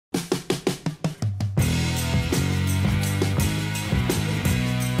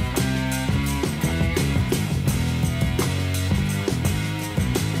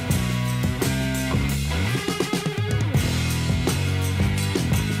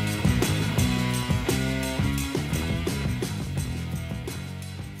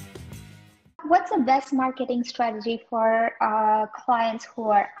the best marketing strategy for clients who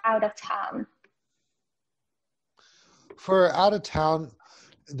are out of town? For out of town,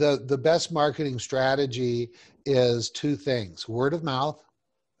 the best marketing strategy is two things: word of mouth.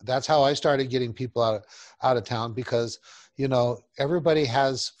 That's how I started getting people out of town, because, you know, everybody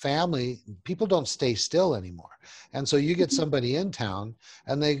has family. People don't stay still anymore. And so you get somebody in town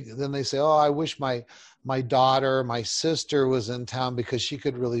and then they say, oh, I wish my daughter, my sister was in town because she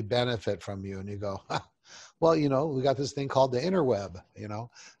could really benefit from you. And you go, well, you know, we got this thing called the interweb, you know,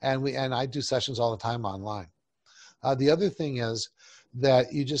 and I do sessions all the time online. The other thing is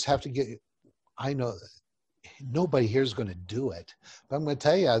that you just have to get, I know nobody here is going to do it, but I'm going to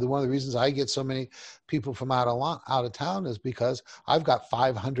tell you, one of the reasons I get so many people from out of town is because I've got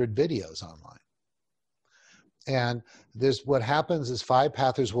 500 videos online. And what happens is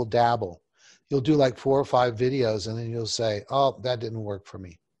 5-pathers will dabble. You'll do like 4 or 5 videos and then you'll say, oh, that didn't work for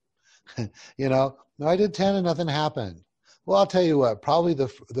me. You know, no, I did 10 and nothing happened. Well, I'll tell you what, probably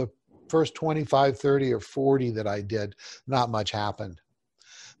the first 25, 30 or 40 that I did, not much happened.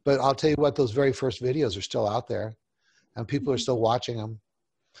 But I'll tell you what, those very first videos are still out there and people are still watching them.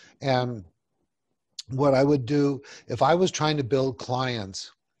 And what I would do if I was trying to build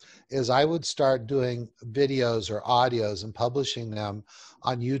clients is I would start doing videos or audios and publishing them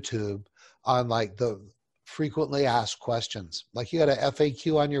on YouTube on like the frequently asked questions. Like you got a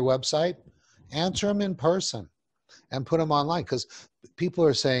FAQ on your website, answer them in person and put them online, because people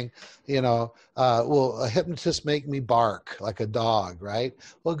are saying, you know, will a hypnotist make me bark like a dog, right?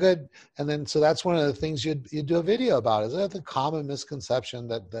 Well, good. And then, so that's one of the things you do a video about. Is that the common misconception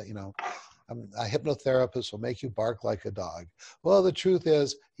that you know, a hypnotherapist will make you bark like a dog? Well, the truth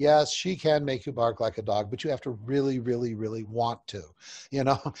is, yes, she can make you bark like a dog, but you have to really, really, really want to, you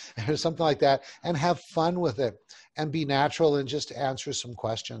know, or something like that, and have fun with it and be natural and just answer some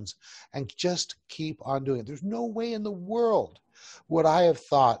questions and just keep on doing it. There's no way in the world would I have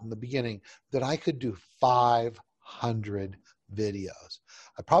thought in the beginning that I could do 500 videos.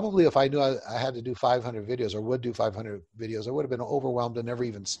 Probably if I knew I had to do 500 videos or would do 500 videos, I would have been overwhelmed and never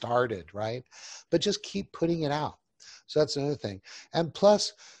even started, right? But just keep putting it out. So that's another thing. And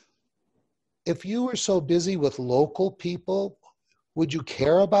plus, if you were so busy with local people, would you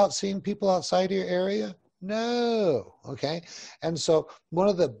care about seeing people outside your area? No, okay? And so one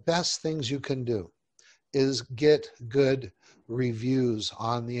of the best things you can do is get good reviews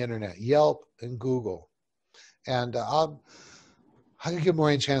on the internet, Yelp and Google. And I can give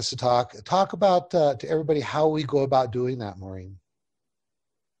Maureen a chance to talk about to everybody how we go about doing that, Maureen.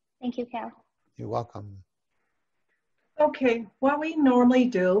 Thank you, Cal. You're welcome. Okay, what we normally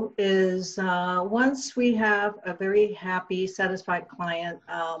do is once we have a very happy, satisfied client,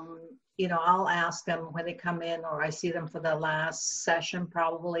 you know, I'll ask them when they come in, or I see them for the last session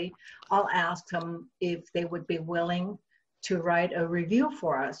probably, I'll ask them if they would be willing to write a review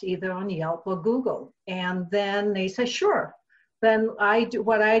for us, either on Yelp or Google. And then they say, sure. Then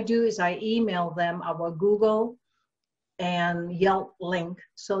what I do is I email them our Google and Yelp link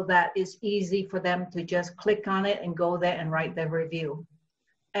so that it's easy for them to just click on it and go there and write their review.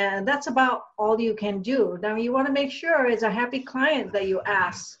 And that's about all you can do. Now you want to make sure it's a happy client that you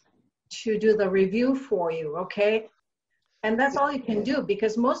ask to do the review for you, okay? And that's all you can do,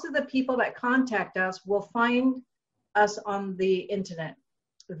 because most of the people that contact us will find us on the internet.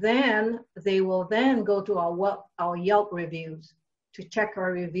 Then they will then go to our Yelp reviews to check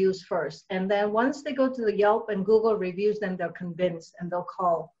our reviews first. And then once they go to the Yelp and Google reviews, then they're convinced and they'll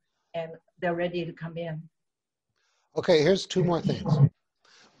call and they're ready to come in. Okay, here's 2 more things.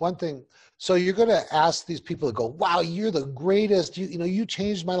 One thing, so you're going to ask these people to go, wow, you're the greatest. You know, you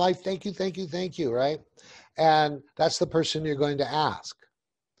changed my life. Thank you, thank you, thank you, right? And that's the person you're going to ask.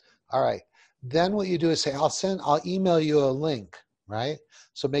 All right. Then what you do is say, I'll email you a link, right?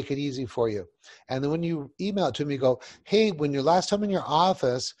 So make it easy for you. And then when you email it to me, you go, hey, when your last time in your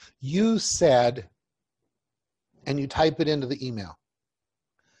office, you said, and you type it into the email,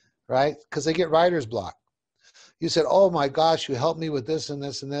 right? Because they get writer's block. You said, oh my gosh, you helped me with this and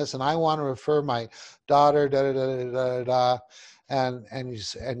this and this, and I want to refer my daughter, da da da da da da. And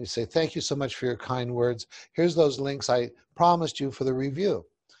you say, thank you so much for your kind words. Here's those links I promised you for the review.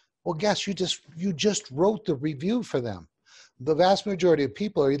 Well, guess you just wrote the review for them. The vast majority of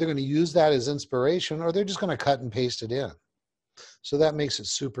people are either going to use that as inspiration or they're just going to cut and paste it in. So that makes it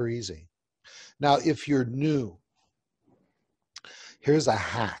super easy. Now, if you're new, here's a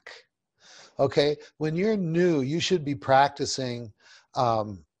hack. Okay, when you're new, you should be practicing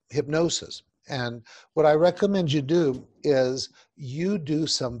hypnosis. And what I recommend you do is you do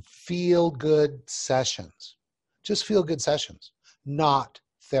some feel-good sessions. Just feel-good sessions, not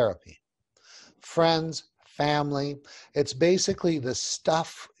therapy. friends, family. It's basically the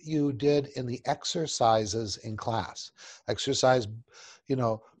stuff you did in the exercises in class. Exercise,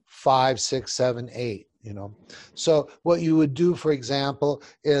 5, 6, 7, 8. So what you would do, for example,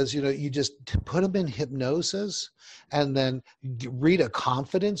 is you just put them in hypnosis and then read a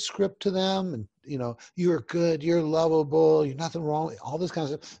confidence script to them, and you're good, you're lovable, you're nothing wrong, all this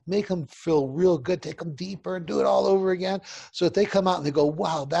kind of stuff. Make them feel real good, take them deeper and do it all over again, so that they come out and they go,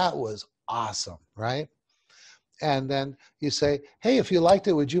 wow, that was awesome, right? And then you say, hey, if you liked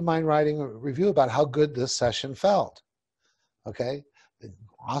it, would you mind writing a review about how good this session felt? Okay,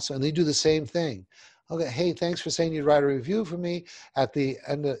 awesome. And they do the same thing. Okay, hey, thanks for saying you'd write a review for me. At the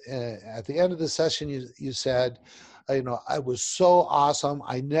end of the session, you said, I was so awesome.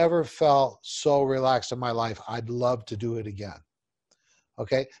 I never felt so relaxed in my life. I'd love to do it again.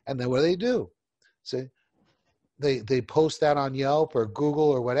 Okay, and then what do they do? See, they post that on Yelp or Google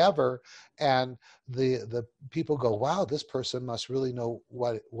or whatever, and the people go, wow, this person must really know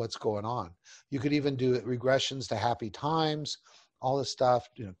what's going on. You could even do regressions to happy times, all this stuff,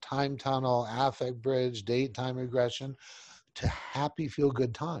 time tunnel, affect bridge, date time regression to happy feel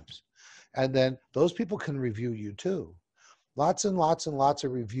good times. And then those people can review you too. Lots and lots and lots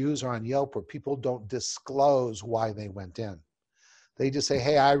of reviews are on Yelp where people don't disclose why they went in. They just say,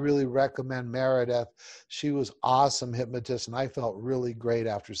 hey, I really recommend Meredith. She was awesome hypnotist and I felt really great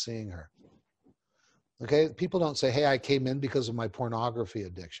after seeing her. Okay, people don't say, hey, I came in because of my pornography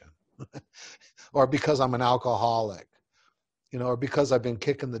addiction or because I'm an alcoholic, or because I've been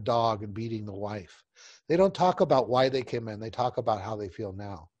kicking the dog and beating the wife. They don't talk about why they came in. They talk about how they feel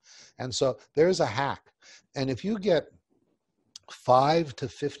now. And so there's a hack. And if you get 5 to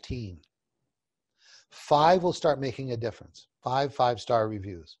 15, 5 will start making a difference. 5 5-star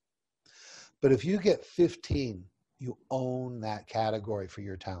reviews. But if you get 15, you own that category for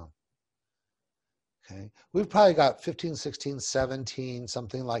your town. Okay, we've probably got 15, 16, 17,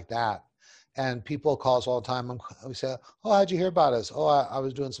 something like that. And people call us all the time. We say, oh, how'd you hear about us? Oh, I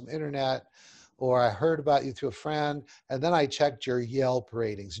was doing some internet, or I heard about you through a friend. And then I checked your Yelp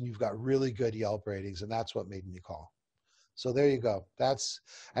ratings, and you've got really good Yelp ratings, and that's what made me call. So there you go.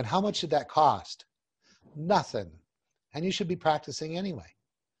 And how much did that cost? Nothing. And you should be practicing anyway,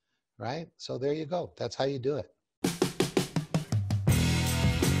 right? So there you go. That's how you do it.